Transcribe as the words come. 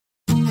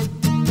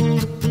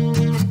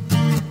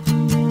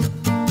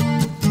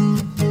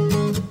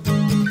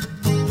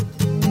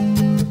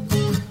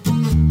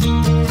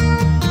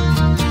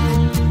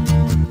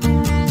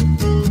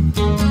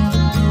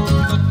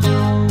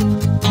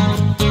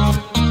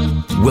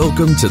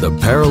Welcome to the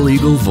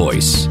Paralegal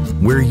Voice,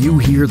 where you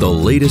hear the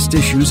latest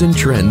issues and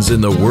trends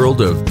in the world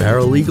of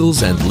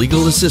paralegals and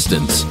legal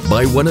assistants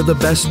by one of the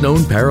best-known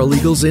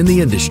paralegals in the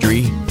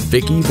industry,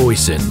 Vicki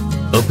Voisin.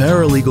 A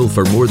paralegal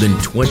for more than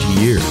 20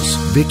 years,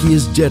 Vicki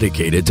is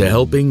dedicated to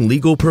helping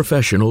legal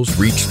professionals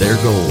reach their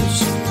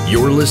goals.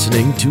 You're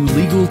listening to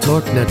Legal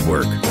Talk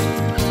Network.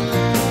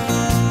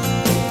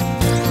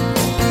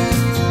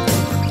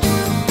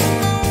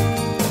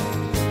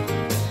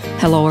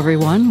 Hello,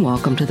 everyone.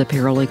 Welcome to the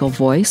Paralegal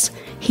Voice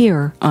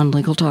here on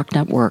Legal Talk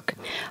Network.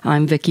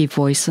 I'm Vicki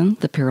Voisin,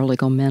 the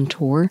Paralegal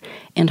Mentor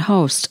and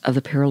host of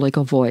the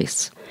Paralegal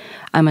Voice.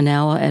 I'm a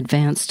NALA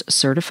Advanced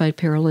Certified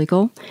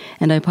Paralegal,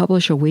 and I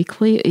publish a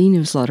weekly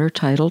e-newsletter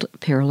titled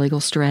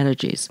Paralegal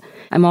Strategies.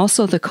 I'm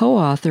also the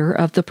co-author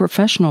of The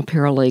Professional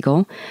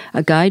Paralegal,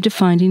 a guide to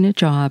finding a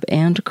job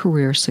and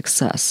career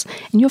success.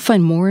 And you'll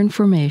find more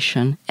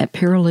information at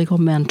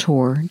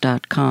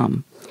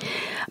paralegalmentor.com.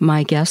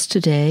 My guest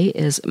today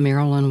is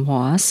Marilyn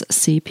Wass,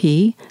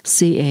 CP,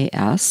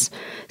 CAS,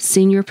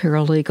 Senior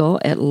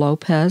Paralegal at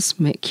Lopez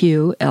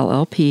McHugh,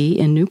 LLP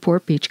in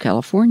Newport Beach,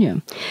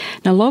 California.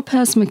 Now,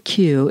 Lopez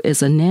McHugh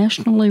is a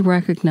nationally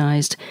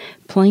recognized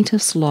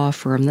plaintiffs' law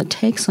firm that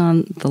takes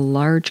on the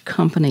large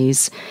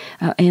companies,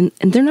 and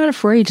they're not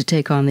afraid to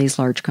take on these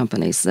large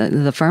companies,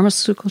 the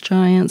pharmaceutical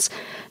giants,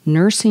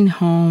 nursing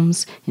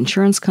homes,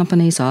 insurance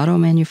companies, auto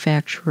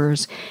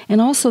manufacturers, and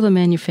also the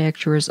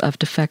manufacturers of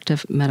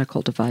defective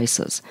medical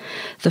devices.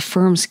 The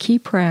firm's key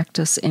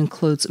practice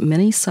includes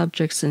many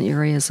subjects and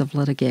areas of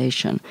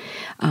litigation.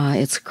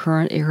 Its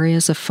current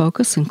areas of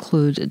focus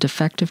include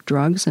defective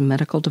drugs and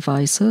medical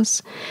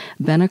devices,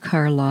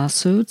 Benacar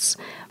lawsuits,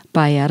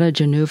 Byetta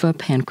Genuva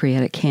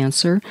pancreatic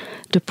cancer,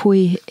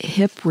 Dupuy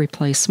hip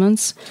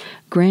replacements,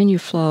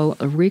 Granuflow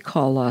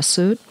recall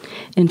lawsuit,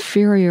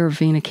 inferior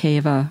vena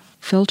cava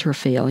filter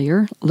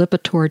failure,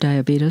 Lipitor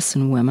diabetes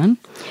in women,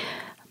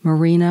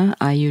 Mirena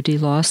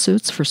IUD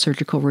lawsuits for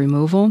surgical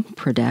removal,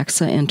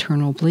 Pradaxa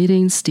internal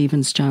bleeding,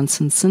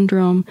 Stevens-Johnson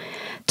syndrome,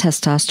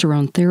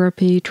 testosterone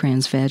therapy,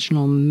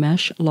 transvaginal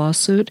mesh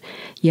lawsuit,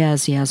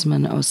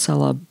 Yasmin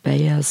Ocella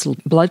Baez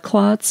blood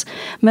clots,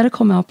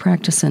 medical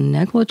malpractice and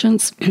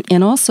negligence,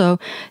 and also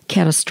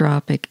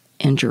catastrophic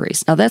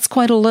injuries. Now that's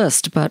quite a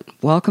list, but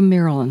welcome,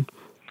 Marilyn.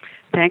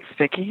 Thanks,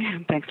 Vicki,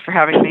 and thanks for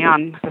having me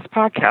on this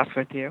podcast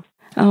with you.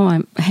 Oh,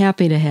 I'm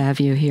happy to have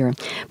you here.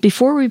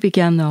 Before we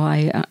begin,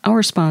 though,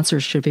 our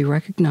sponsors should be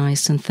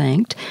recognized and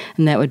thanked,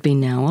 and that would be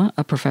NALA,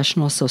 a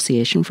professional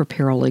association for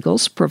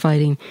paralegals,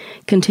 providing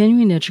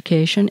continuing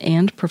education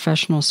and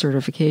professional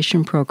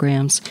certification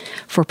programs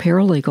for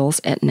paralegals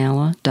at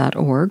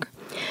nala.org.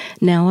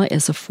 NALA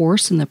is a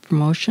force in the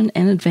promotion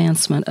and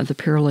advancement of the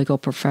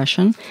paralegal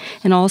profession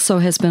and also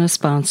has been a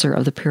sponsor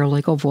of the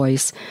Paralegal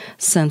Voice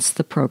since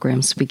the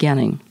program's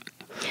beginning.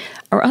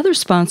 Our other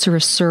sponsor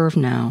is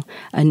ServeNow,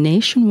 a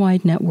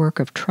nationwide network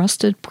of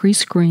trusted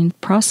pre-screened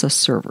process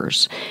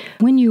servers.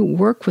 When you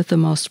work with the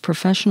most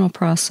professional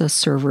process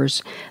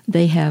servers,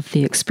 they have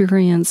the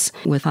experience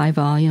with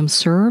high-volume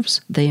serves,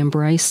 they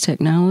embrace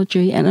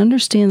technology, and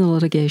understand the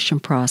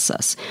litigation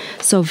process.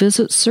 So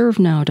visit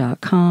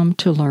servenow.com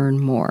to learn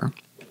more.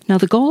 Now,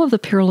 the goal of the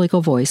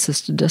Paralegal Voice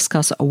is to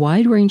discuss a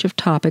wide range of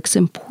topics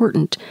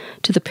important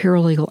to the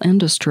paralegal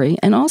industry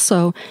and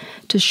also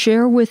to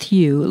share with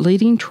you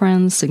leading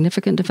trends,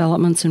 significant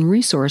developments, and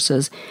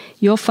resources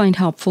you'll find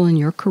helpful in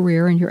your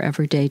career and your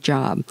everyday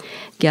job.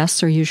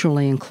 Guests are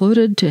usually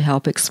included to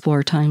help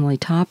explore timely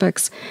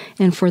topics,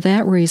 and for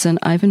that reason,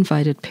 I've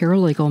invited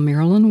paralegal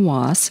Marilyn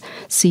Wass,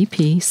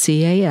 CP,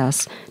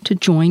 CAS, to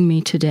join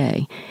me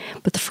today.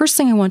 But the first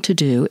thing I want to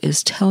do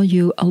is tell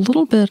you a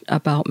little bit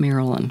about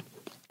Marilyn.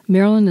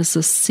 Marilyn is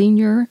the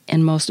senior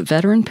and most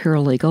veteran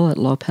paralegal at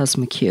Lopez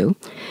McHugh.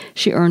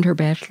 She earned her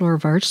Bachelor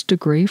of Arts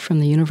degree from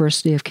the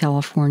University of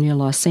California,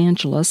 Los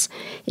Angeles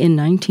in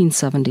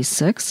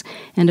 1976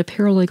 and a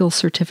paralegal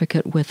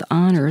certificate with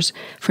honors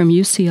from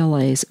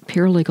UCLA's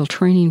Paralegal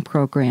Training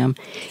Program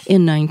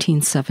in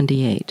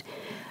 1978.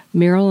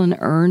 Marilyn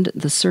earned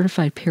the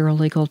Certified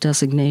Paralegal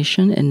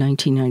designation in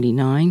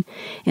 1999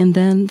 and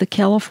then the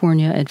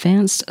California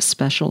Advanced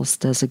Specialist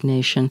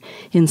designation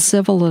in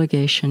civil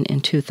litigation in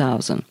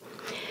 2000.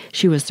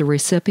 She was the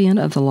recipient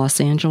of the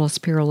Los Angeles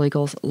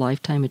Paralegals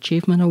Lifetime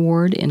Achievement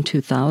Award in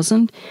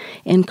 2000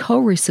 and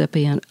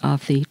co-recipient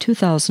of the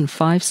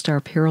 2005 Star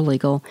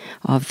Paralegal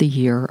of the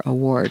Year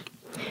Award.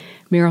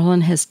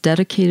 Marilyn has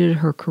dedicated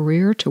her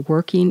career to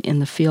working in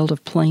the field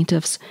of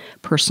plaintiffs'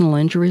 personal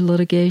injury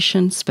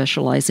litigation,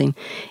 specializing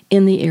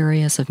in the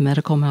areas of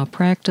medical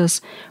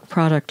malpractice,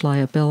 product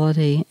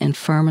liability, and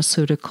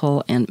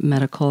pharmaceutical and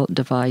medical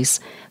device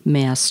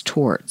mass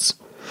torts.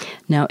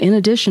 Now, in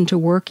addition to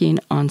working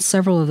on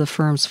several of the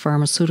firm's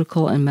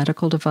pharmaceutical and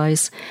medical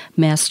device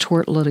mass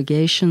tort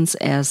litigations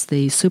as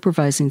the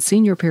supervising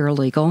senior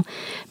paralegal,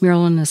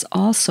 Marilyn is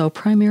also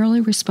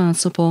primarily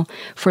responsible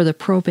for the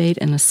probate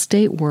and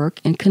estate work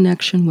in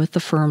connection with the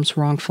firm's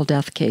wrongful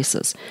death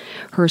cases.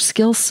 Her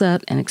skill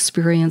set and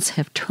experience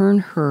have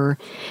turned her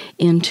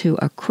into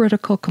a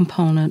critical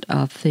component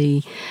of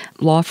the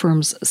law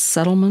firm's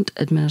settlement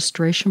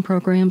administration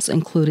programs,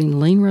 including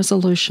lien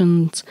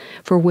resolutions,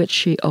 for which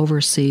she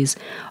oversees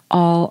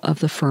all of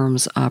the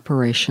firm's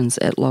operations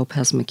at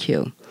Lopez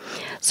McHugh.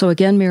 So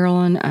again,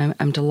 Marilyn,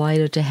 I'm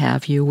delighted to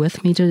have you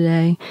with me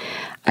today.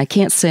 I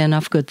can't say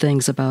enough good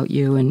things about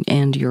you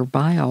and your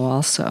bio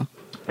also.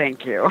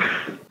 Thank you.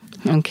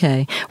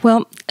 Okay.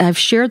 Well, I've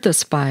shared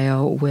this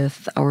bio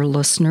with our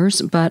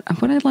listeners, but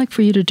what I'd like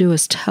for you to do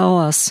is tell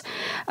us,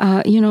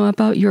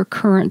 about your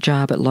current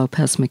job at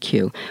Lopez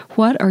McHugh.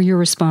 What are your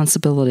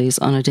responsibilities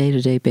on a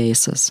day-to-day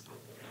basis?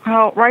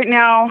 Well, right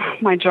now,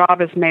 my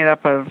job is made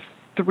up of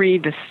 3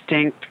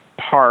 distinct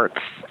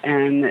parts,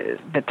 and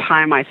the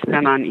time I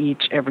spend on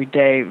each every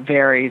day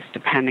varies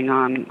depending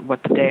on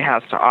what the day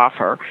has to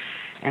offer.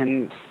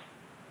 And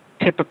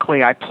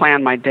typically, I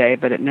plan my day,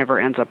 but it never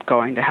ends up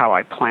going to how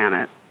I plan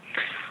it.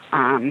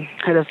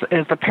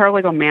 As the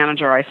paralegal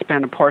manager, I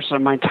spend a portion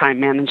of my time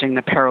managing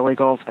the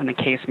paralegals and the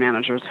case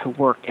managers who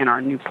work in our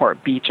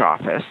Newport Beach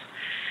office.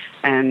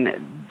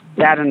 And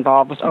that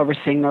involves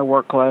overseeing their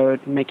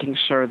workload, making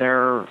sure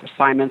their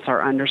assignments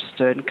are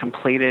understood and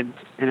completed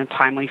in a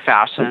timely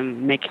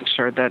fashion, making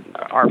sure that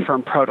our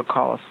firm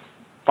protocol is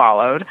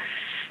followed.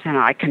 And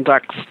I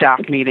conduct staff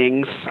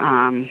meetings.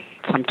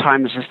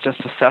 Sometimes it's just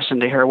a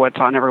session to hear what's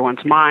on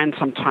everyone's mind,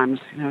 sometimes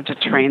to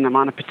train them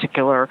on a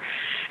particular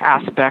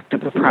aspect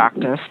of the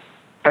practice.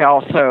 I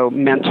also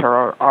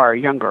mentor our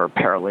younger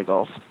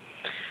paralegals.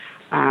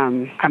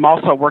 I'm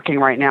also working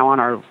right now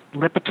on our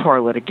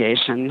Lipitor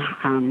litigation.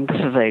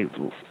 This is a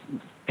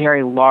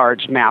very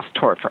large mass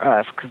tort for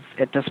us because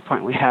at this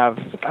point we have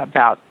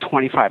about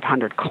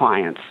 2,500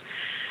 clients.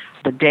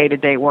 The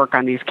day-to-day work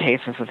on these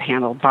cases is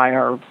handled by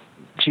our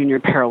junior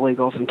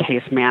paralegals and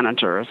case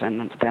managers,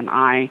 and then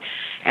I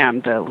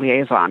am the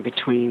liaison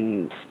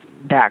between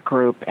that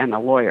group and the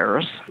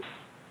lawyers.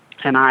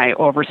 And I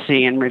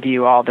oversee and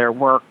review all their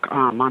work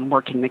on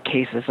working the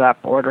cases up,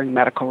 ordering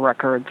medical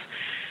records,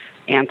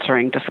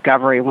 answering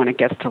discovery when it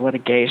gets to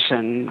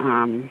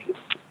litigation,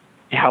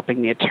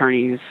 helping the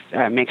attorneys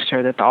make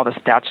sure that all the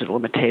statute of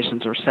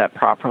limitations are set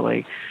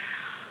properly,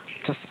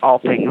 just all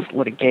things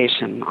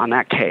litigation on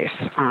that case.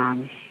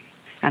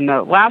 And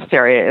the last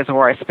area is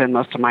where I spend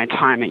most of my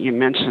time that you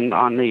mentioned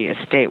on the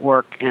estate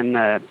work and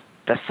the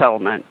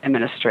settlement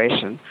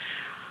administration.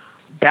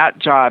 That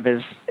job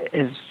is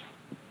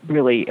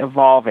really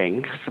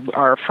evolving.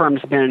 Our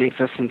firm's been in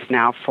existence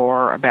now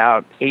for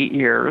about 8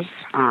 years,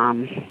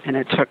 and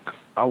it took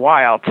a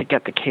while to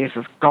get the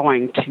cases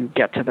going to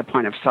get to the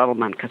point of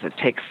settlement because it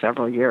takes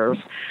several years.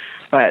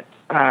 But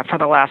for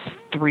the last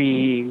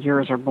 3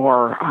 years or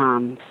more,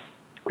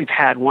 we've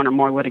had 1 or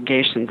more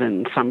litigations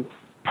in some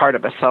part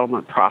of a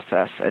settlement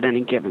process at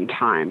any given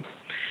time.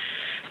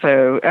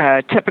 So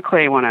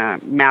typically when a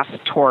mass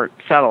tort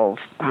settles,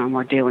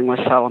 we're dealing with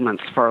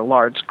settlements for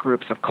large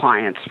groups of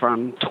clients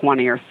from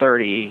 20 or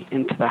 30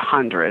 into the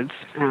hundreds.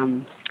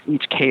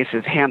 Each case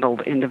is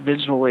handled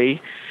individually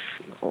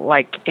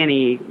like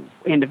any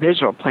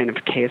individual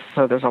plaintiff case,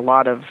 so there's a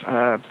lot of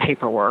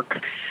paperwork.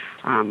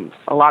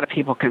 A lot of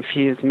people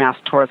confuse mass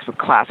torts with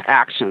class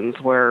actions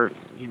where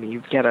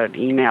you get an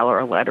email or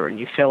a letter and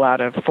you fill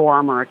out a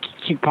form or a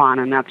coupon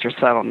and that's your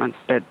settlement,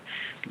 but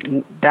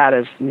that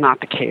is not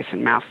the case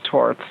in mass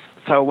torts.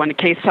 So when a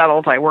case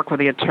settles, I work with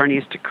the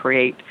attorneys to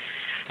create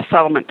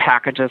settlement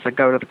packages that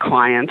go to the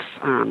clients,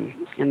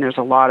 and there's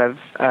a lot of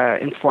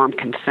informed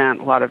consent,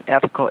 a lot of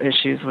ethical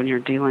issues when you're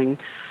dealing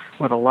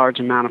with a large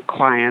amount of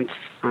clients.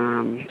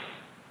 And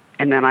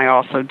then I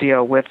also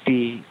deal with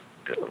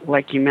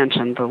like you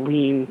mentioned, the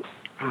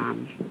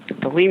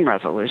lien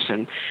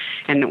resolution.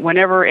 And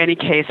whenever any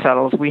case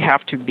settles, we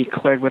have to be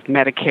cleared with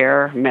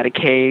Medicare,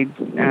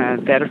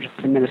 Medicaid, Veterans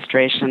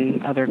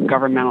Administration, other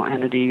governmental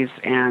entities,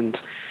 and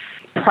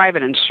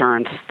private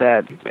insurance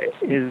that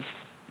is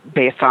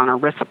based on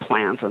ERISA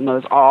plans, and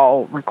those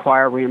all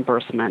require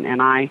reimbursement.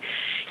 And I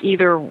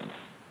either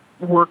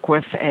work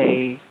with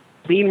a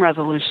lien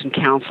resolution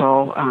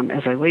counsel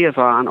as a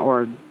liaison,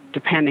 or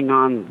depending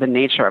on the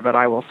nature of it,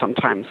 I will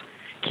sometimes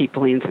keep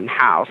liens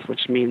in-house,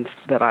 which means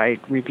that I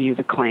review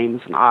the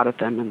claims and audit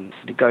them and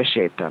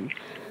negotiate them.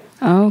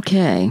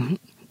 Okay.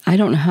 I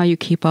don't know how you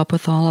keep up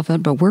with all of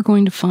it, but we're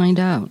going to find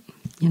out,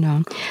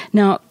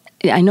 Now,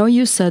 I know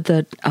you said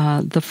that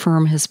the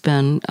firm has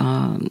been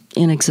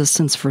in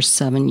existence for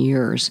 7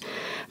 years,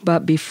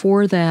 but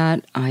before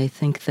that, I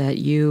think that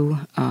you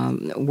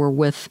were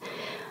with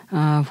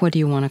what do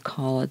you want to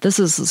call it? This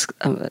is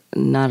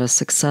not a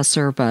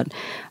successor, but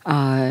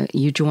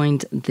you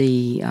joined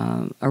the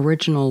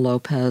original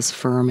Lopez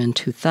firm in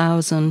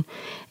 2000,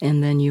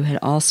 and then you had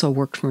also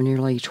worked for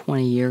nearly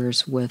 20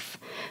 years with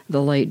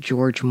the late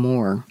George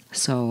Moore.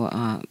 So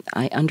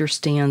I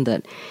understand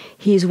that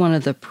he's one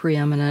of the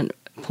preeminent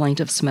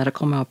plaintiff's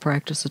medical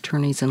malpractice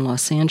attorneys in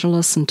Los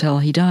Angeles until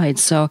he died.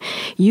 So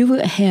you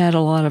had a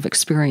lot of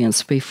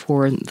experience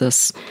before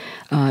this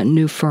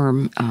new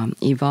firm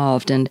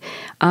evolved. And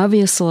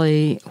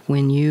obviously,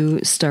 when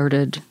you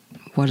started,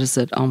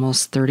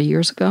 almost 30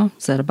 years ago?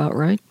 Is that about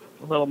right?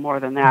 A little more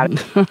than that.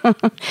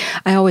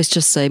 I always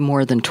just say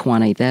more than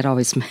 20. That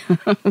always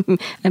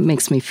it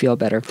makes me feel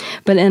better.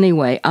 But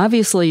anyway,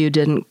 obviously you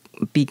didn't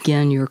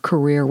begin your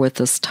career with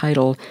this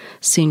title,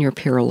 senior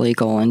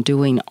paralegal, and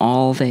doing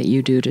all that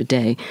you do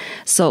today.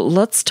 So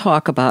let's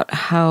talk about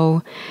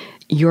how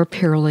your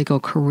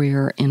paralegal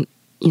career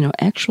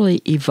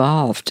actually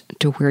evolved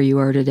to where you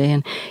are today.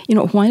 And,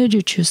 why did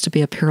you choose to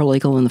be a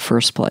paralegal in the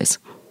first place?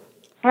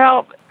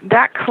 Well,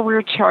 that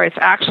career choice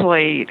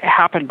actually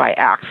happened by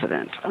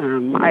accident.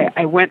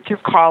 I went through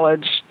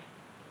college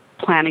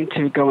planning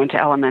to go into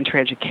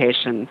elementary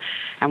education,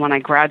 and when I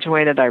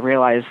graduated, I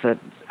realized that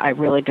I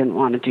really didn't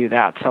want to do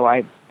that. So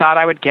I thought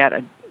I would get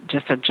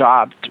just a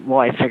job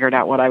while I figured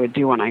out what I would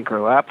do when I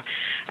grew up.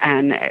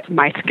 And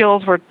my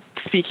skills were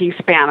speaking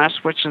Spanish,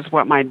 which is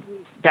what my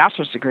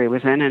bachelor's degree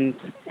was in,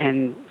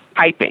 and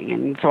typing.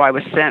 And so I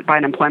was sent by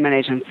an employment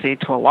agency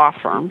to a law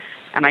firm.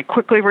 And I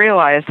quickly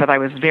realized that I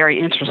was very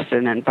interested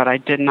in it, but I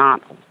did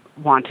not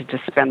want to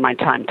just spend my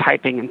time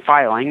typing and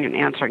filing and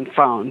answering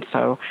phones.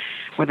 So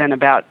within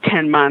about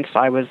 10 months,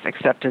 I was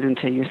accepted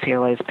into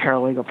UCLA's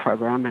paralegal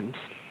program,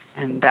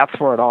 and that's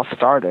where it all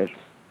started.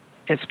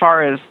 As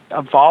far as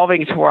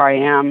evolving to where I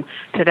am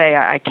today,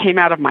 I came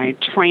out of my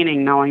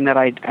training knowing that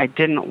I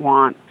didn't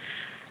want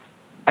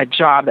a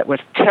job that was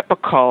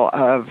typical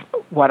of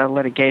what a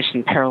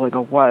litigation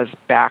paralegal was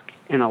back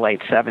in the late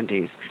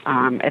 70s.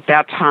 At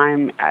that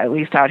time, at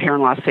least out here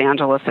in Los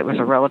Angeles, it was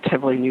a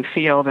relatively new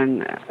field,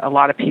 and a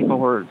lot of people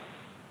were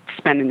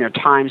spending their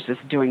time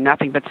just doing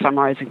nothing but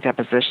summarizing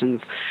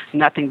depositions,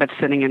 nothing but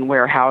sitting in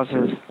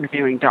warehouses,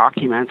 reviewing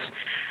documents.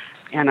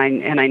 And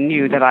I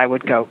knew that I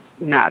would go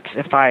nuts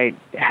if I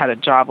had a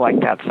job like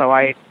that. So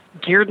I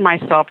geared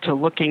myself to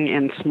looking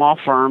in small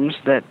firms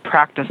that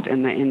practiced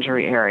in the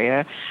injury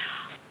area,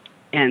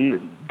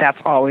 and that's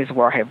always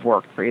where I've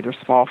worked, for either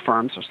small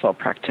firms or sole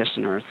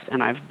practitioners.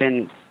 And I've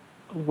been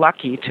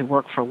lucky to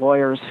work for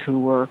lawyers who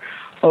were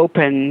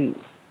open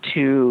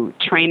to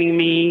training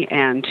me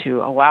and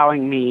to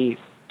allowing me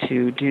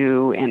to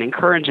do and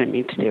encouraging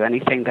me to do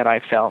anything that I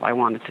felt I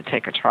wanted to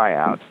take a try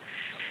out.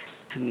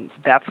 And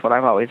that's what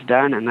I've always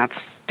done, and that's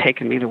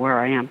taken me to where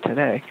I am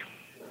today.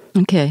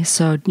 Okay,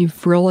 so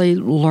you've really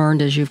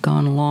learned as you've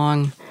gone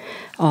along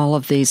all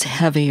of these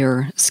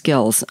heavier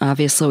skills.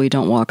 Obviously, we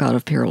don't walk out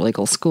of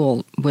paralegal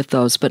school with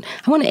those, but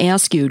I want to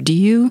ask you, do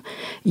you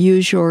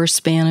use your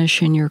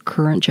Spanish in your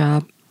current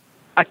job?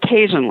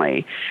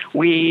 Occasionally.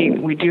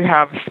 We do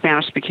have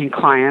Spanish-speaking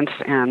clients,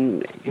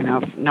 and,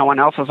 if no one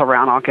else is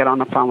around, I'll get on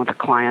the phone with a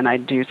client. I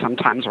do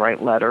sometimes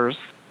write letters,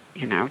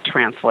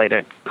 translate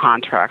a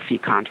fee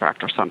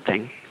contract or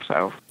something.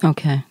 So.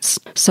 Okay.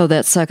 So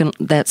that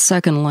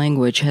second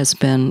language has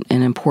been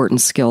an important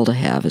skill to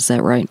have, is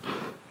that right?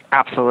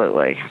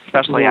 Absolutely,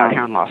 especially out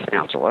here in Los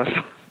Angeles.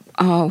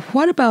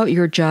 What about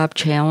your job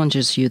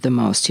challenges you the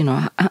most?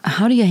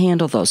 How do you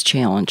handle those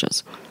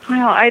challenges?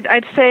 Well,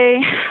 I'd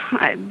say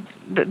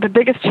the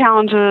biggest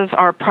challenges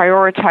are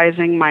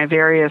prioritizing my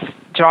various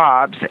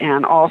jobs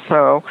and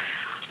also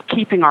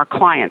keeping our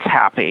clients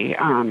happy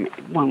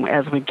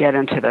as we get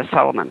into the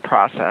settlement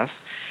process.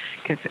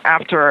 Because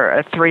after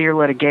a 3-year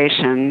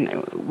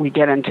litigation, we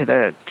get into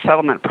the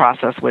settlement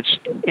process, which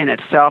in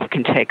itself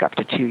can take up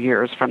to 2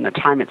 years from the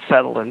time it's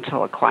settled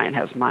until a client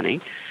has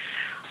money.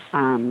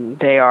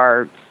 They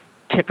are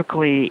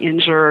typically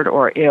injured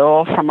or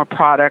ill from a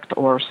product,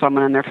 or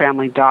someone in their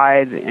family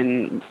died,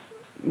 and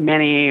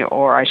many,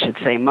 or I should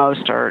say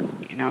most, are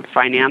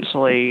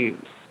financially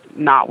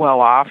not well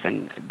off,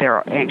 and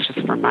they're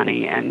anxious for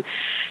money, and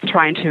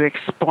trying to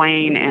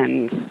explain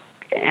and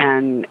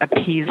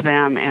appease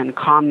them and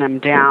calm them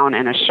down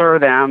and assure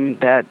them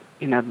that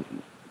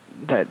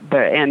that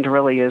the end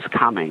really is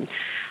coming.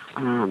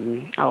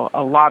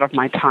 A lot of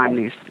my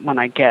time when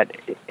I get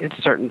in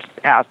certain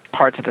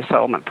parts of the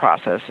settlement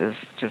process is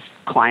just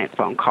client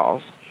phone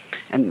calls,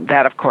 and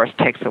that of course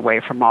takes away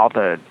from all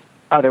the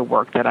other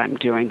work that I'm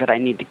doing that I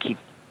need to keep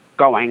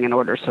going in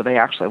order so they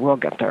actually will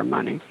get their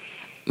money.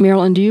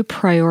 Marilyn, do you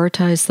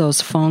prioritize those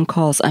phone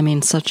calls? I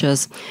mean, such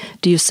as,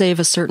 do you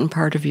save a certain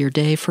part of your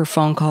day for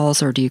phone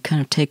calls, or do you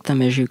kind of take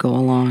them as you go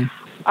along?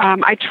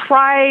 I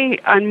try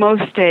on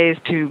most days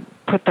to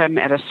put them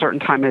at a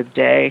certain time of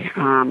day,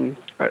 and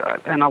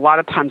a lot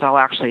of times I'll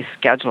actually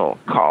schedule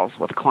calls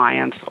with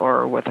clients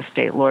or with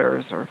estate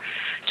lawyers, or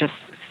just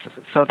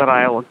so that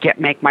I will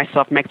make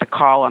myself make the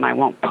call and I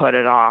won't put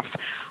it off.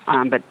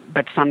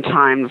 But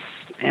sometimes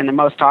And the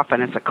most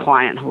often it's a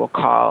client who will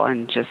call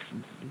and just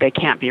they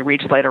can't be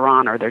reached later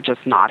on, or they're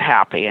just not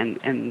happy,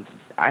 and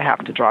I have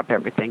to drop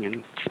everything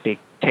and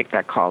take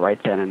that call right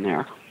then and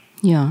there.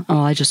 Yeah,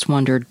 well, I just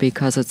wondered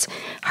because it's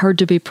hard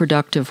to be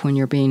productive when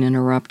you're being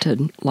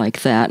interrupted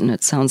like that, and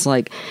it sounds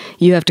like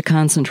you have to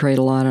concentrate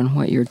a lot on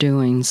what you're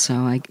doing, so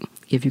I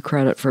give you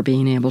credit for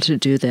being able to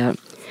do that.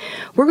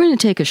 We're going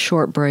to take a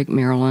short break,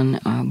 Marilyn.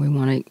 We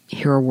want to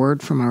hear a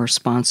word from our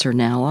sponsor,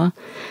 NALA,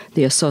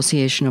 the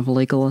Association of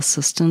Legal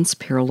Assistants,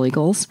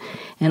 Paralegals,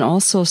 and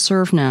also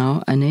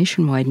ServeNow, a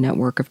nationwide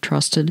network of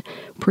trusted,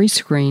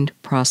 pre-screened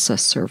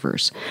process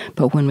servers.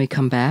 But when we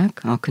come back,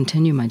 I'll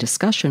continue my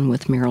discussion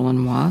with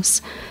Marilyn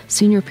Wass,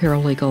 Senior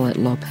Paralegal at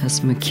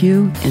Lopez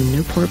McHugh in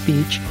Newport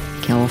Beach,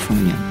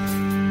 California.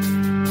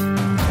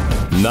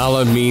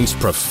 NALA means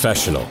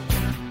professional.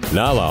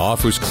 NALA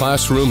offers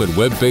classroom and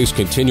web-based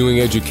continuing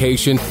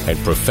education and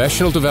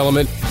professional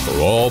development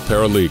for all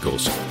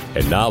paralegals.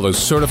 And NALA's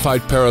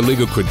certified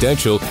paralegal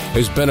credential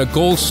has been a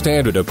gold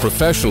standard of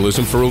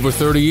professionalism for over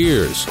 30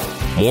 years.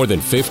 More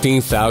than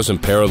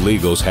 15,000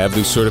 paralegals have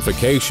this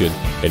certification,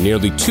 and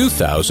nearly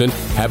 2,000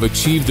 have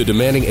achieved the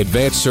demanding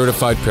advanced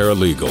certified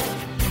paralegal.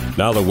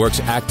 NALA works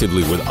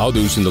actively with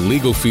others in the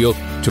legal field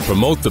to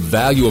promote the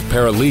value of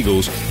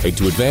paralegals and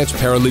to advance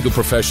paralegal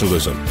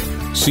professionalism.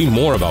 See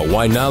more about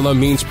why NALA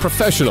means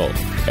professional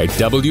at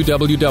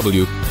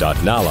www.nala.org.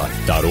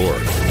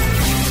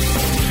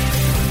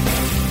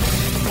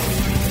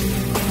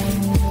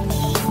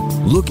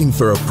 Looking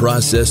for a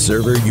process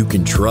server you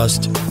can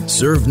trust?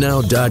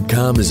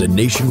 ServeNow.com is a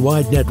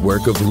nationwide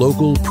network of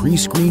local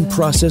pre-screened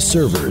process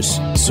servers.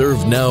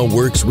 ServeNow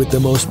works with the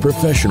most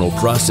professional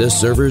process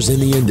servers in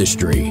the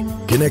industry,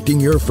 connecting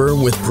your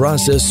firm with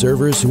process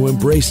servers who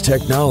embrace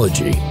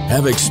technology,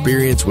 have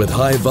experience with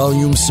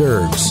high-volume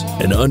serves,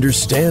 and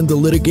understand the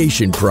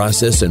litigation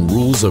process and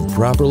rules of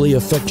properly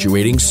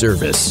effectuating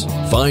service.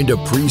 Find a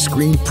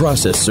pre-screened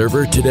process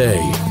server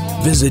today.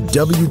 Visit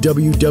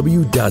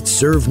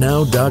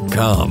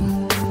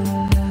www.servenow.com.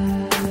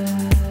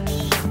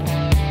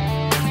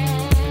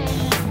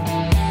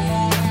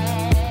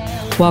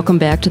 Welcome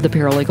back to the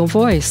Paralegal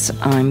Voice.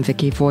 I'm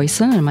Vicki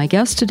Voisin, and my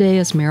guest today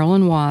is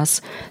Marilyn Wass,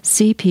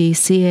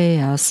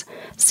 CPCAS,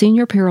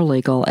 Senior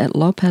Paralegal at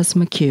Lopez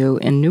McHugh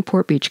in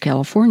Newport Beach,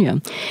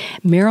 California.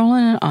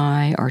 Marilyn and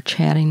I are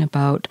chatting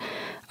about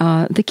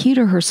the key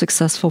to her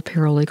successful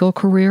paralegal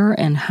career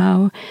and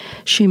how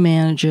she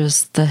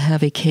manages the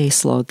heavy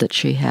caseload that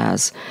she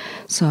has.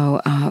 So,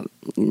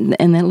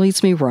 and that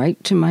leads me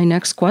right to my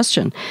next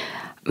question.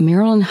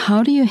 Marilyn,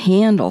 how do you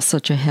handle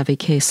such a heavy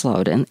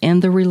caseload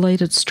and the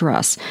related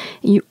stress?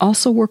 You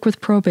also work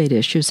with probate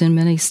issues in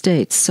many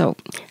states. So,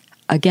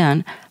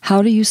 again,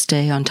 how do you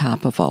stay on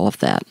top of all of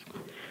that?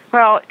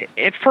 Well,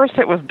 at first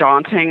it was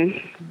daunting,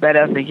 but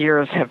as the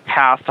years have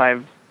passed,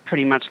 I've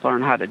pretty much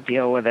learned how to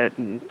deal with it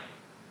and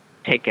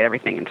take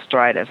everything in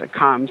stride as it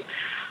comes.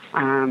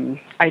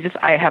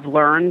 I have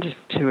learned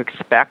to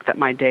expect that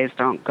my days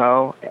don't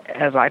go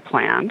as I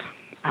planned.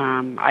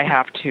 I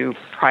have to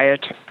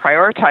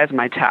prioritize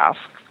my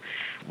tasks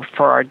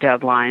for our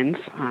deadlines.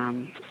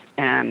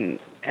 And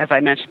as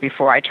I mentioned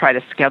before, I try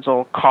to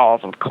schedule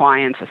calls with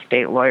clients,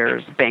 estate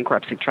lawyers,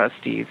 bankruptcy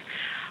trustees,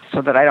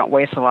 so that I don't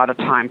waste a lot of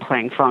time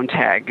playing phone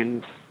tag,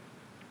 and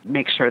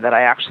make sure that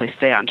I actually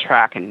stay on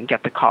track and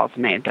get the calls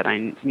made that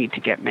I need to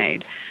get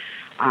made.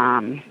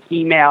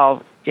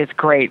 Email is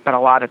great, but a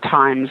lot of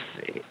times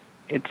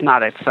it's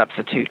not a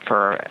substitute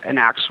for an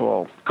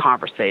actual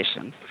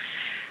conversation.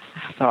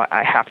 So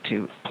I have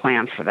to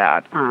plan for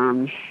that.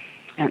 And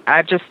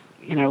I've just,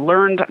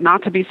 learned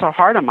not to be so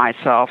hard on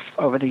myself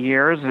over the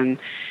years. And,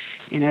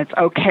 it's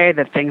okay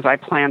that things I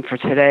plan for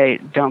today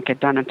don't get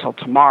done until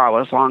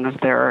tomorrow, as long as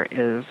there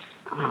is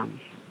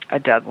a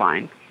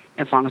deadline.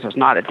 As long as there's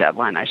not a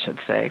deadline, I should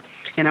say.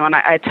 And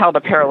I tell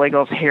the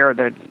paralegals here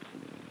that,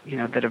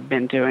 that have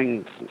been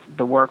doing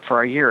the work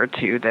for a year or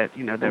two, that,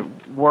 the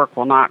work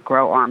will not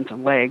grow arms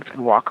and legs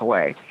and walk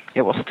away.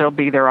 It will still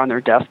be there on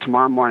their desk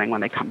tomorrow morning when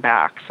they come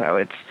back.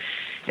 So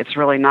it's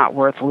really not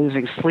worth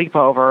losing sleep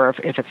over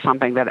if it's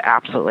something that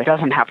absolutely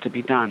doesn't have to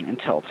be done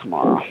until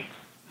tomorrow.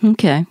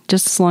 Okay,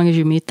 just as long as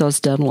you meet those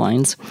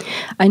deadlines.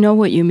 I know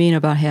what you mean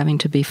about having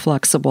to be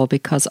flexible,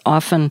 because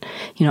often,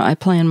 I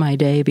plan my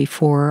day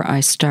before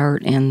I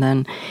start, and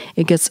then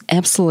it gets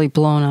absolutely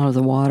blown out of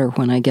the water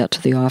when I get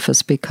to the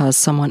office because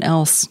someone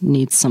else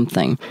needs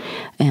something.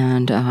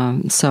 And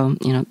so,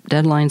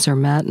 deadlines are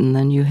met, and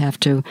then you have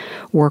to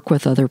work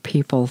with other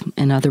people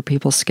and other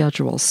people's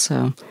schedules.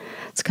 So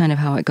it's kind of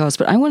how it goes.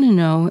 But I want to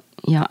know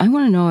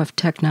if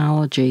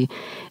technology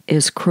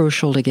is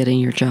crucial to getting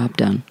your job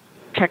done.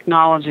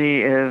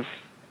 Technology is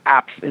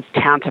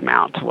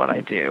tantamount to what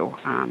I do.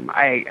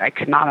 I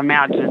could not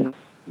imagine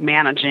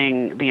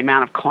managing the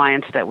amount of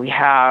clients that we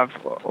have,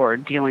 or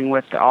dealing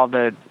with all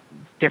the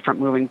different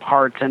moving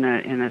parts in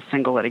a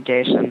single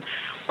litigation,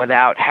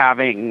 without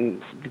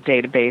having the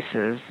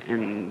databases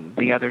and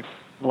the other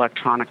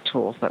electronic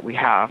tools that we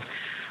have.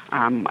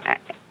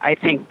 I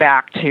think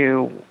back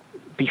to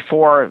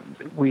before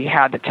we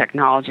had the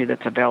technology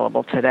that's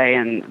available today,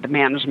 and the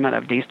management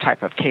of these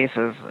type of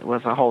cases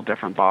was a whole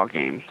different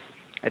ballgame.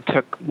 It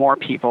took more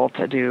people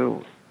to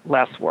do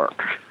less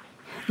work.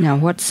 Now,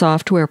 what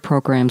software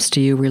programs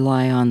do you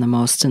rely on the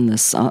most in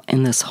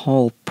this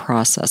whole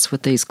process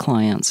with these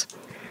clients?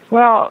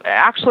 Well,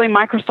 actually,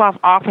 Microsoft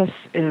Office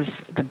is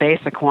the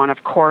basic one.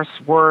 Of course,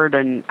 Word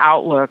and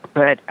Outlook,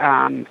 but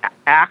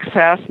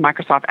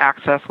Microsoft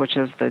Access, which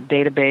is the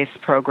database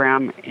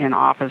program in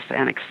Office,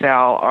 and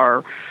Excel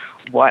are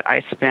what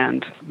I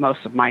spend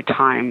most of my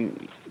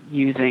time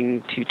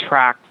using to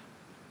track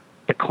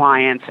the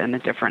clients and the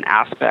different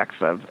aspects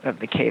of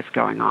the case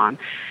going on.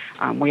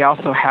 We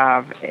also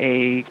have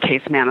a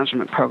case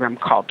management program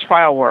called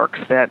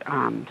TrialWorks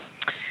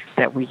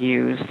that we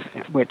use,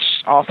 which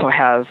also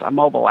has a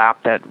mobile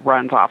app that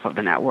runs off of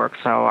the network,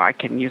 so I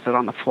can use it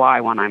on the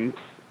fly when I'm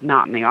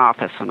not in the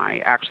office, and I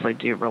actually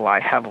do rely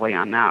heavily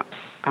on that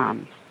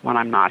when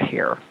I'm not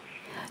here.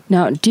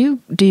 Now, do you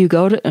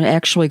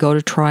actually go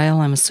to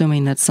trial? I'm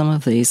assuming that some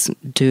of these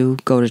do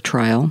go to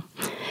trial.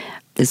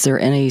 Is there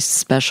any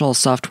special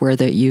software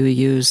that you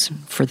use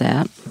for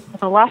that?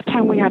 The last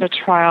time we had a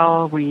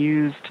trial, we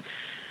used,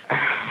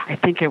 I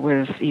think it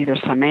was either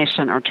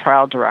Summation or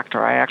Trial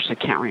Director. I actually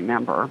can't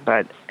remember,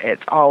 but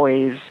it's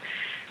always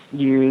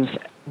used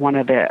one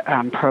of the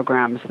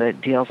programs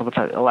that deals with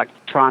the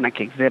electronic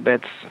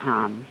exhibits.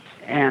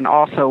 And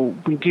also,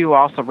 we do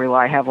also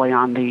rely heavily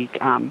on the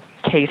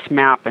case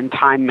map and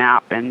time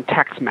map and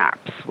text map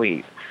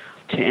suite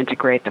to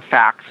integrate the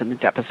facts and the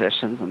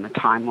depositions and the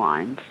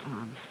timelines.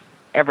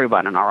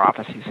 Everyone in our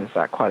office uses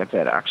that quite a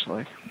bit,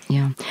 actually.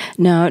 Yeah.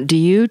 Now, do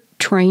you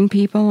train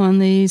people on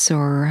these,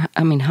 or,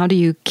 how do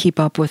you keep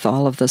up with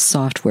all of this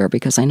software?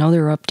 Because I know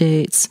there are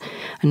updates.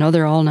 I know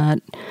they're all not,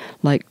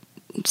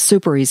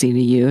 super easy to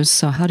use.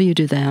 So how do you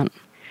do that?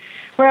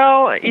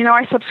 Well,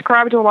 I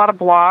subscribe to a lot of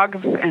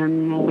blogs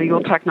and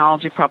legal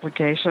technology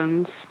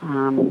publications.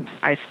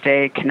 I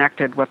stay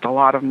connected with a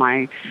lot of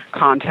my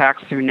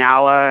contacts through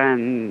NALA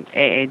and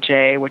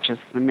AAJ, which is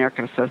the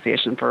American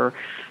Association for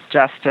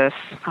Justice.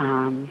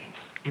 And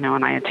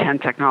I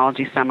attend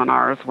technology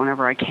seminars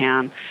whenever I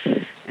can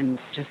and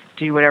just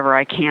do whatever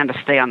I can to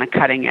stay on the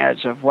cutting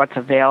edge of what's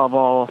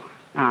available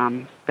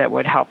that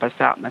would help us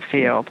out in the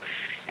field.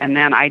 And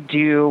then I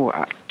do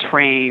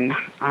train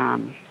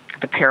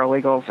the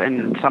paralegals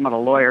and some of the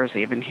lawyers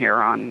even here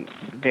on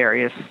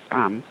various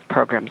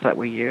programs that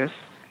we use.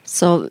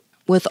 So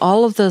with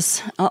all of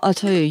this, I'll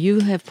tell you, you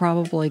have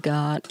probably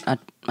got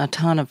a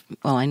ton of,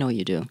 well, I know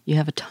you do. You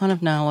have a ton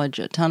of knowledge,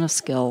 a ton of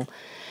skill.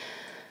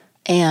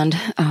 And,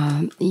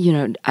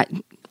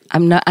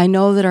 I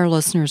know that our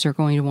listeners are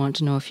going to want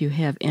to know if you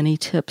have any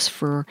tips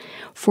for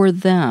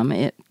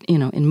them,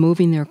 in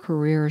moving their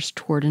careers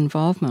toward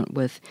involvement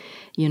with,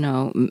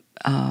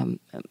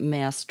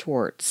 mass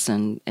torts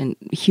and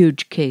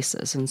huge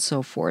cases and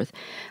so forth.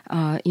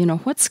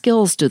 What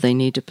skills do they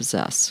need to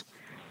possess?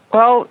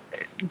 Well,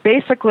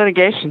 basic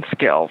litigation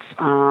skills.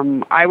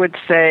 I would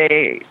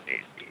say,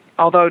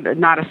 although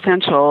not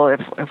essential,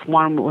 if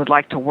one would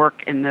like to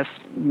work in this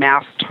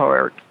mass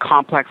tort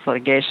complex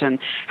litigation,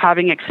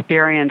 having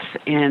experience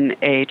in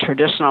a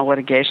traditional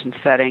litigation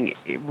setting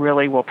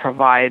really will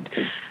provide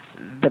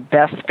the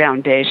best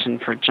foundation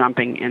for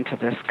jumping into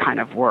this kind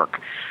of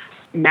work.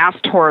 Mass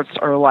torts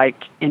are like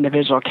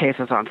individual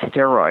cases on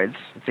steroids.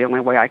 It's the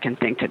only way I can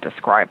think to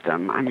describe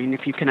them.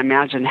 If you can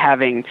imagine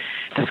having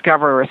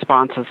discovery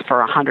responses for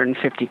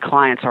 150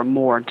 clients or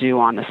more due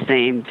on the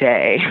same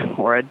day,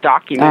 or a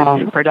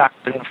document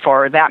production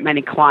for that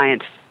many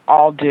clients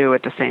all due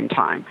at the same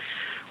time.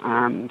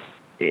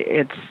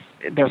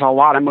 There's a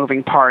lot of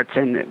moving parts,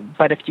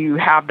 but if you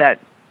have that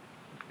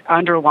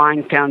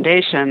underlying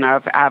foundation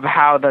of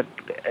how the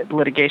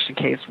litigation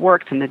case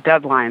works and the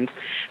deadlines,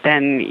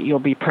 then you'll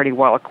be pretty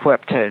well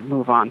equipped to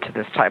move on to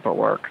this type of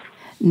work.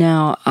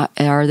 Now,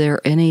 are there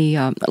any,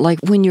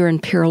 when you're in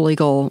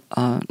paralegal,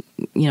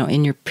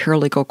 in your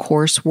paralegal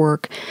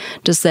coursework,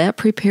 does that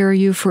prepare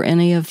you for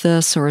any of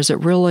this, or is it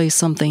really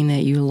something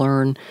that you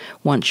learn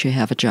once you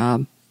have a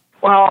job?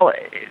 Well,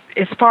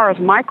 as far as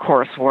my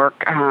coursework,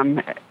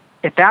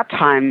 at that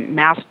time,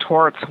 mass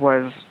torts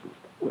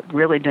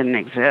really didn't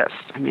exist.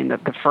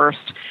 The first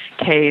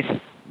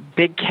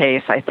big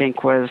case, I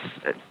think, was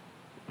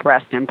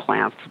breast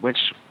implants,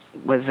 which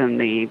was in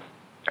the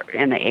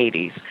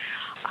 80s.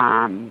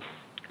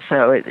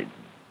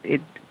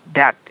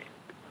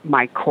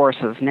 My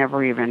courses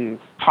never even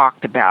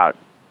talked about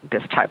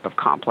this type of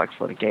complex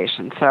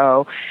litigation.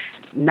 So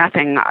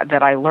nothing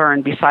that I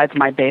learned besides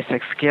my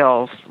basic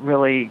skills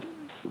really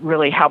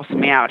helps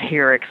me out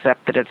here,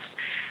 except that it's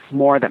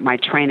more that my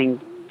training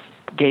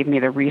gave me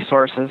the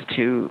resources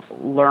to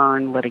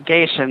learn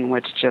litigation,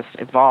 which just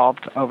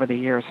evolved over the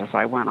years as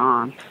I went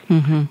on.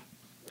 Mm-hmm.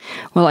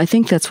 Well, I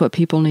think that's what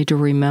people need to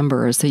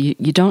remember, is that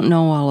you don't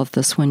know all of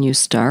this when you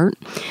start,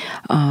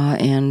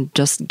 and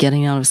just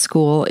getting out of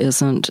school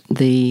isn't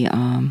the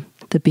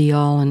the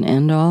be-all and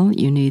end-all.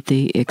 You need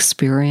the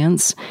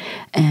experience,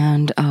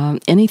 and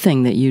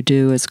anything that you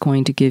do is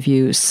going to give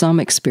you some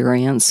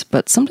experience,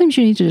 but sometimes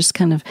you need to just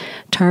kind of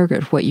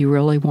target what you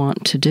really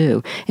want to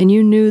do. And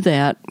you knew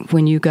that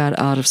when you got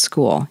out of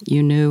school.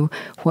 You knew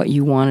what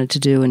you wanted to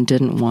do and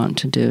didn't want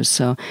to do.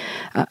 So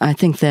I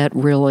think that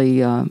really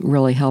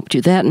helped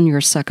you. That and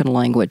your second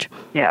language.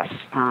 Yes,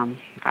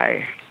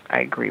 I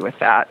agree with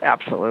that,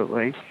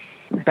 absolutely.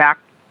 Back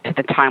to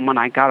the time when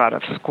I got out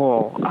of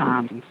school,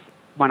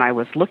 when I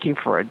was looking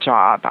for a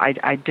job,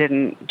 I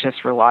didn't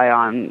just rely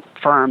on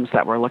firms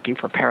that were looking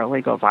for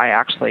paralegals. I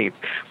actually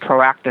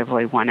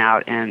proactively went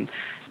out and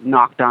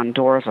knocked on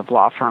doors of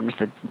law firms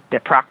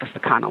that practiced the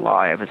kind of law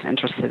I was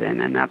interested in,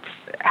 and that's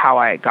how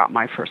I got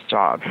my first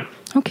job.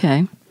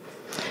 Okay.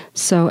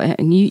 So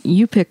and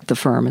you picked the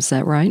firm, is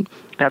that right?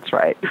 That's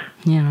right.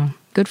 Yeah.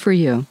 Good for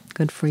you.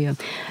 Good for you.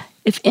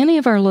 If any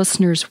of our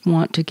listeners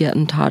want to get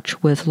in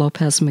touch with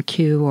Lopez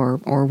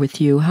McHugh or with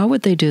you, how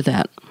would they do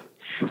that?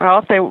 Well,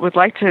 if they would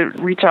like to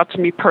reach out to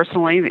me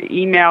personally, the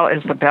email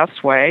is the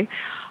best way.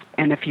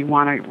 And if you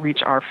want to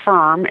reach our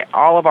firm,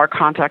 all of our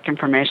contact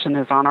information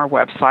is on our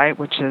website,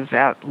 which is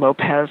at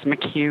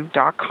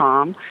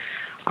lopezmchugh.com.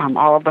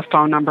 All of the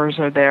phone numbers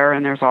are there,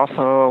 and there's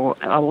also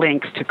a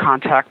link to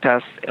contact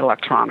us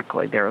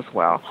electronically there as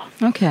well.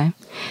 Okay.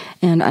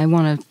 And I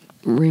want to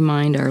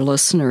remind our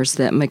listeners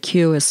that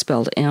McHugh is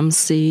spelled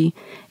MCHUGH.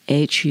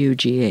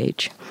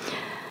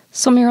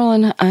 So,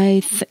 Marilyn,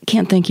 I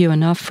can't thank you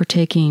enough for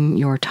taking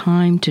your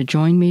time to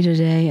join me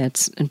today.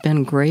 It's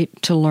been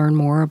great to learn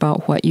more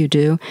about what you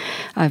do.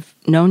 I've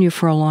known you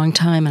for a long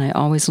time, and I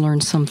always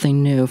learn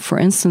something new. For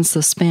instance,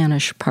 the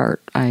Spanish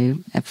part I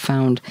have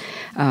found,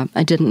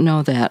 I didn't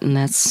know that, and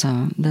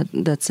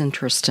that's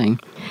interesting.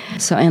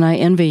 So, and I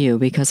envy you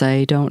because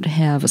I don't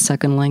have a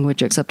second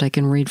language except I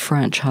can read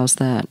French. How's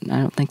that? I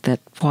don't think that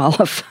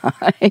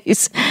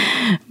qualifies.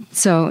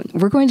 So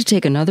we're going to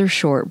take another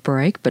short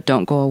break, but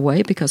don't go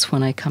away because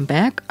when I come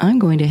back, I'm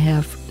going to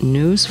have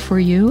news for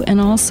you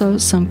and also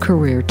some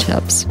career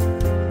tips.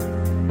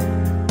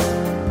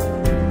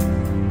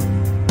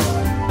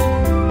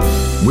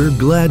 We're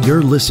glad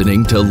you're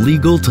listening to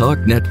Legal Talk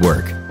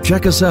Network.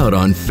 Check us out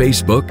on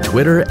Facebook,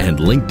 Twitter, and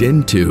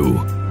LinkedIn too.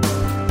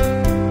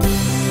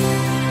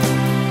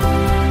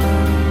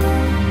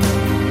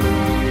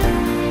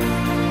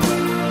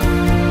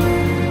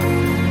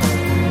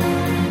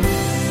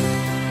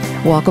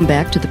 Welcome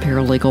back to the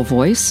Paralegal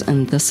Voice,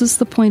 and this is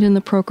the point in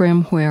the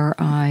program where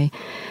I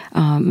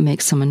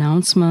make some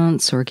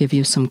announcements or give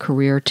you some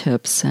career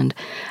tips. And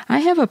I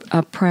have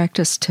a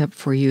practice tip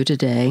for you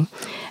today,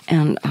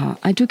 and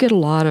I do get a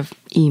lot of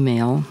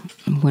email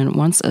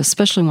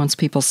especially once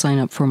people sign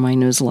up for my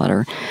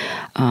newsletter.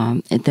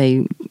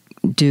 They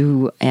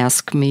do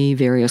ask me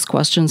various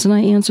questions, and I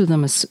answer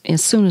them as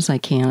soon as I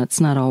can. It's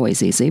not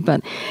always easy.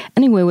 But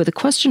anyway, with a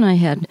question I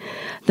had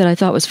that I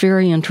thought was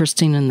very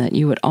interesting and that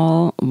you would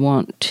all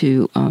want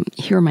to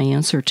hear my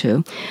answer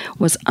to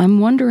was,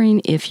 I'm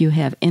wondering if you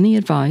have any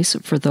advice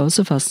for those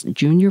of us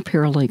junior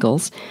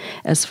paralegals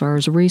as far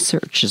as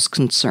research is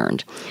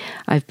concerned.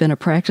 I've been a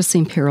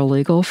practicing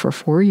paralegal for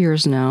 4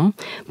 years now,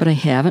 but I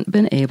haven't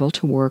been able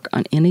to work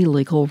on any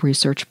legal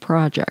research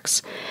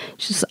projects.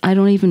 I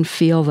don't even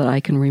feel that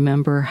I can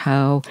remember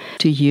how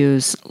to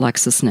use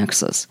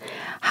LexisNexis.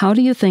 How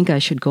do you think I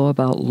should go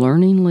about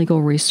learning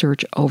legal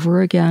research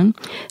over again?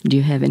 Do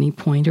you have any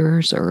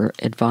pointers or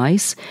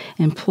advice?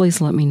 And please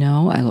let me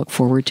know. I look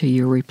forward to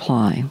your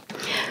reply.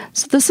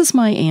 So this is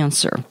my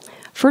answer.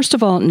 First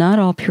of all, not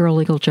all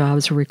paralegal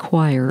jobs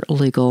require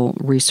legal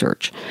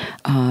research.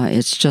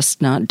 It's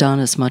just not done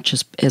as much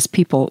as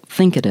people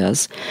think it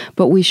is.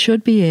 But we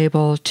should be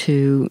able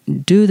to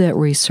do that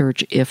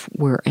research if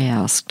we're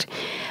asked.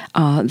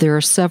 There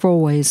are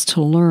several ways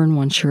to learn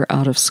once you're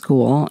out of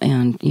school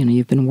and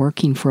you've been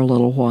working for a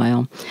little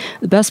while.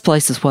 The best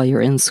place is while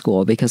you're in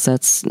school because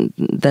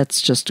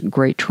that's just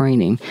great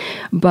training.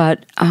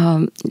 But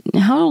how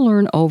to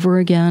learn over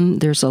again?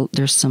 There's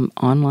some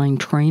online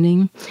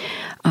training.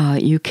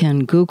 You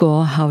can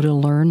Google how to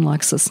learn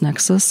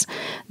LexisNexis.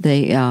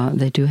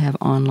 They do have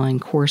online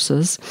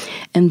courses,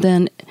 and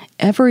then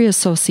every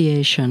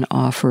association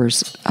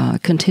offers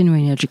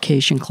continuing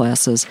education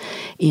classes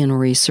in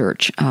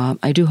research.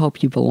 I do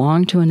hope you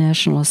belong to a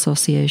national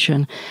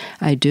association.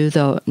 I do,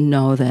 though,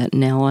 know that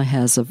NALA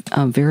has a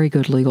very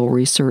good legal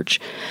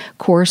research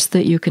course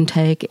that you can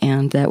take,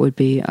 and that would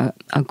be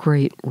a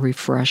great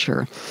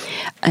refresher.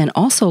 And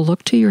also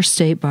look to your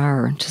state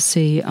bar to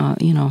see,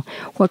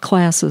 what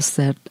classes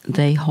that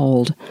they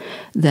hold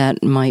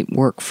that might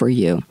work for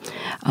you.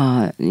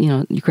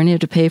 You're going to have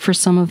to pay for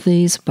some of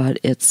these, but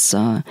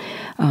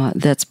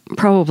that's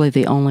probably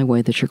the only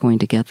way that you're going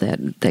to get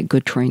that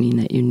good training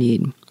that you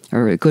need,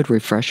 or a good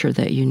refresher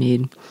that you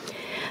need.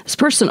 This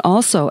person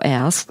also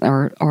asks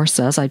or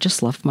says, I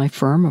just left my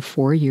firm of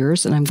 4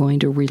 years and I'm going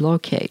to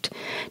relocate.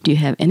 Do you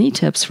have any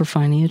tips for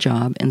finding a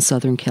job in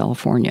Southern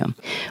California?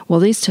 Well,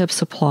 these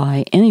tips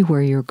apply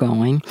anywhere you're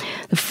going.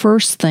 The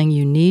first thing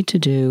you need to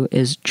do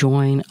is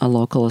join a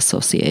local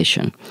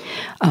association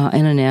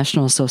and a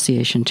national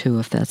association too,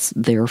 if that's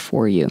there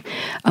for you.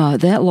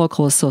 That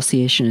local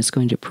association is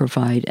going to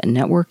provide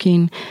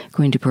networking,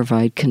 going to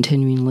provide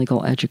continuing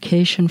legal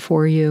education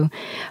for you,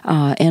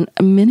 and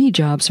many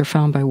jobs are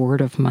found by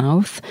word of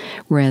mouth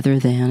rather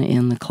than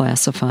in the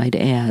classified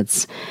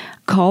ads.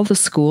 Call the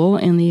school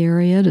in the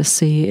area to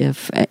see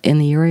if, in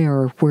the area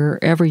or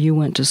wherever you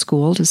went to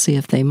school, to see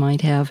if they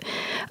might have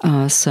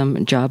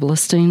some job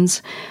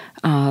listings.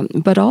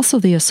 But also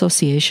the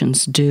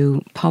associations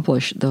do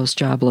publish those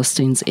job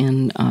listings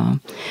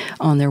on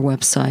their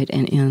website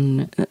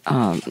and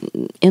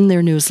in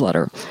their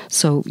newsletter.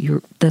 So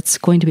that's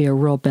going to be a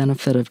real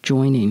benefit of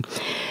joining.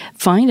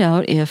 Find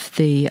out if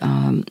the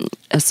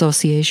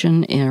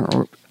association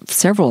or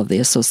several of the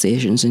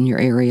associations in your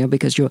area,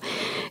 because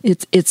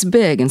it's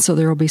big, and so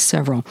there will be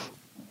several.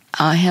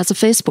 Has a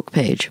Facebook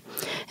page,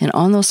 and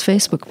on those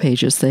Facebook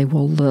pages they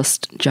will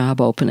list job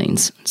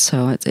openings.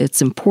 So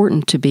it's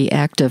important to be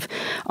active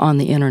on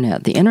the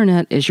internet. The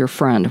internet is your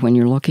friend when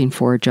you're looking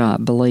for a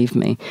job, believe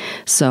me.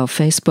 So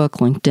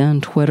Facebook,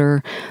 LinkedIn,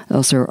 Twitter,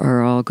 those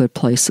are all good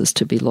places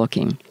to be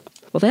looking.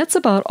 Well, that's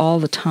about all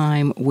the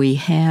time we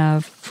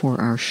have for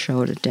our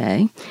show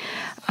today.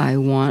 I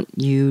want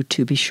you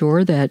to be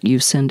sure that you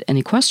send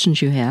any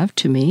questions you have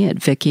to me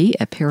at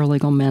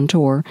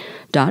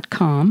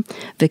Vicki@paralegalmentor.com.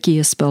 Vicki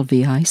is spelled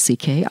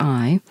Vicki.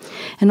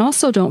 And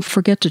also don't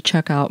forget to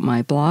check out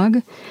my blog,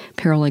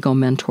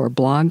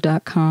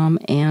 paralegalmentorblog.com,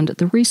 and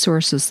the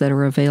resources that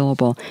are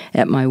available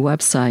at my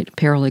website,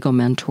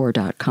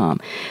 paralegalmentor.com.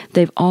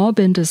 They've all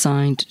been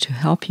designed to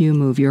help you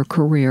move your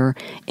career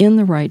in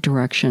the right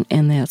direction,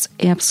 and that's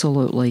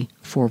absolutely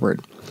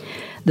forward.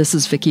 This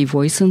is Vicki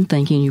Voisin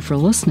thanking you for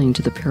listening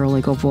to The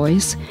Paralegal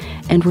Voice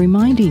and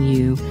reminding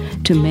you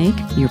to make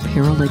your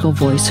paralegal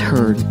voice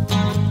heard.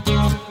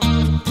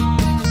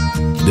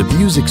 The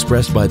views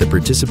expressed by the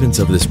participants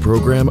of this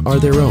program are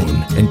their own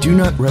and do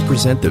not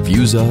represent the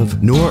views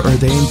of, nor are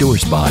they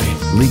endorsed by,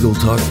 Legal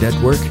Talk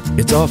Network,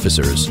 its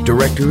officers,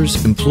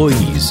 directors,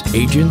 employees,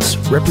 agents,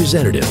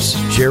 representatives,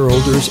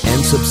 shareholders,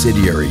 and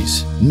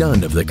subsidiaries.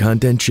 None of the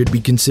content should be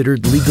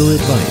considered legal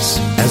advice.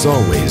 As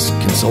always,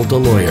 consult a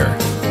lawyer.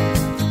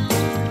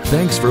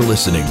 Thanks for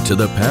listening to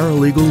The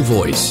Paralegal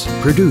Voice,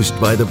 produced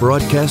by the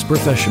broadcast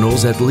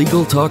professionals at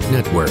Legal Talk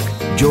Network.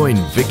 Join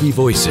Vicki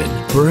Voisin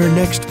for her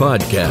next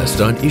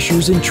podcast on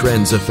issues and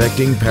trends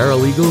affecting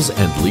paralegals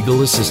and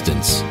legal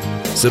assistants.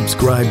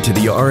 Subscribe to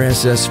the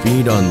RSS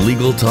feed on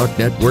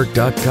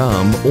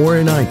LegalTalkNetwork.com or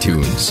in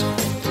iTunes.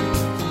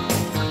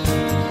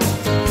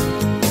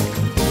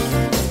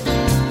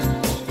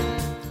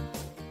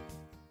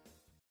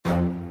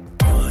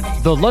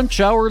 The Lunch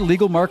Hour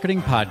Legal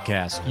Marketing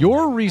Podcast,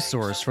 your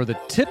resource for the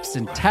tips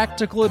and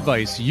tactical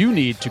advice you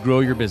need to grow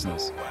your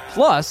business.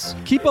 Plus,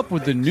 keep up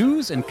with the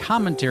news and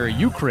commentary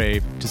you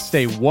crave to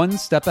stay one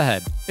step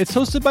ahead. It's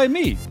hosted by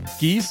me,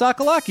 Guy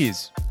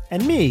Sakalakis.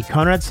 And me,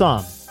 Conrad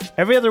Somm.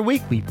 Every other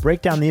week, we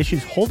break down the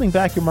issues holding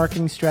back your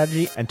marketing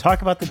strategy and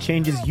talk about the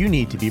changes you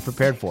need to be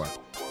prepared for.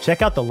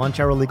 Check out the Lunch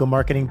Hour Legal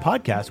Marketing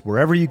Podcast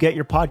wherever you get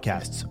your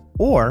podcasts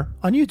or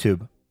on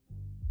YouTube.